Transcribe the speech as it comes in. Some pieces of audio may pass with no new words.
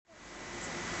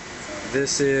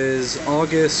This is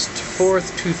August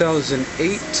 4th,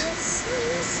 2008.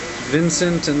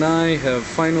 Vincent and I have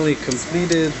finally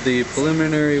completed the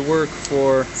preliminary work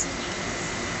for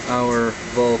our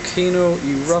volcano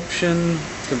eruption,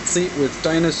 complete with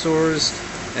dinosaurs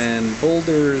and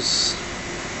boulders.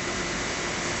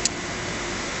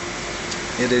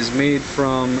 It is made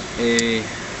from a,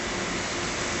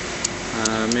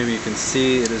 maybe you can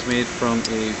see, it is made from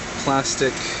a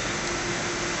plastic,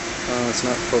 it's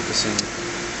not focusing.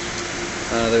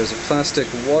 There's a plastic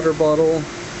water bottle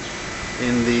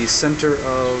in the center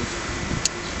of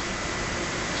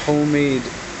homemade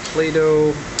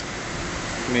Play-Doh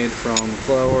made from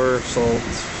flour, salt,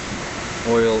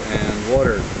 oil, and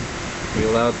water. We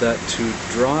allowed that to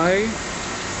dry,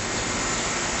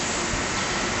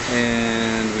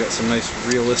 and we got some nice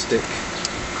realistic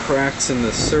cracks in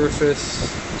the surface.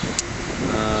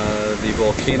 The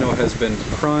volcano has been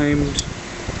primed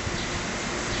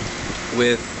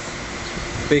with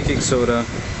baking soda,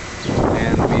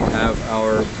 and we have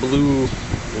our blue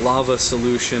lava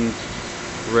solution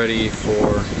ready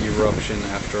for eruption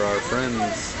after our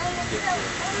friends get here.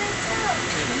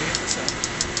 Okay, let me get this out.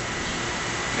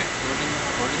 Okay,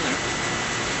 pour it in there.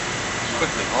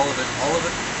 Quickly, all of it, all of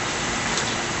it.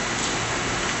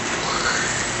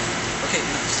 Okay,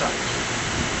 no, stop.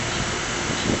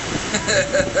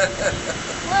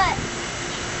 What?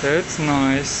 That's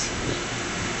nice.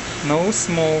 No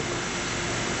smoke.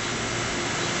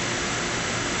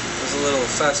 It was a little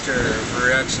faster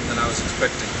reaction than I was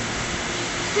expecting.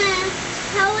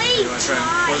 How You want to try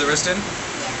and pour the rest in?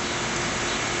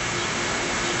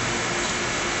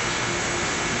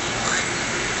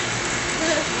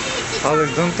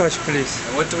 Alex, don't touch, please.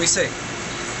 And what do we say?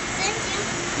 Thank you.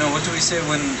 No, what do we say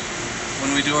when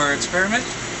we do our experiment?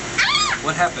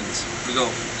 What happens? We go,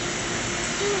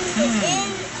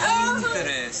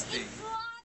 interesting.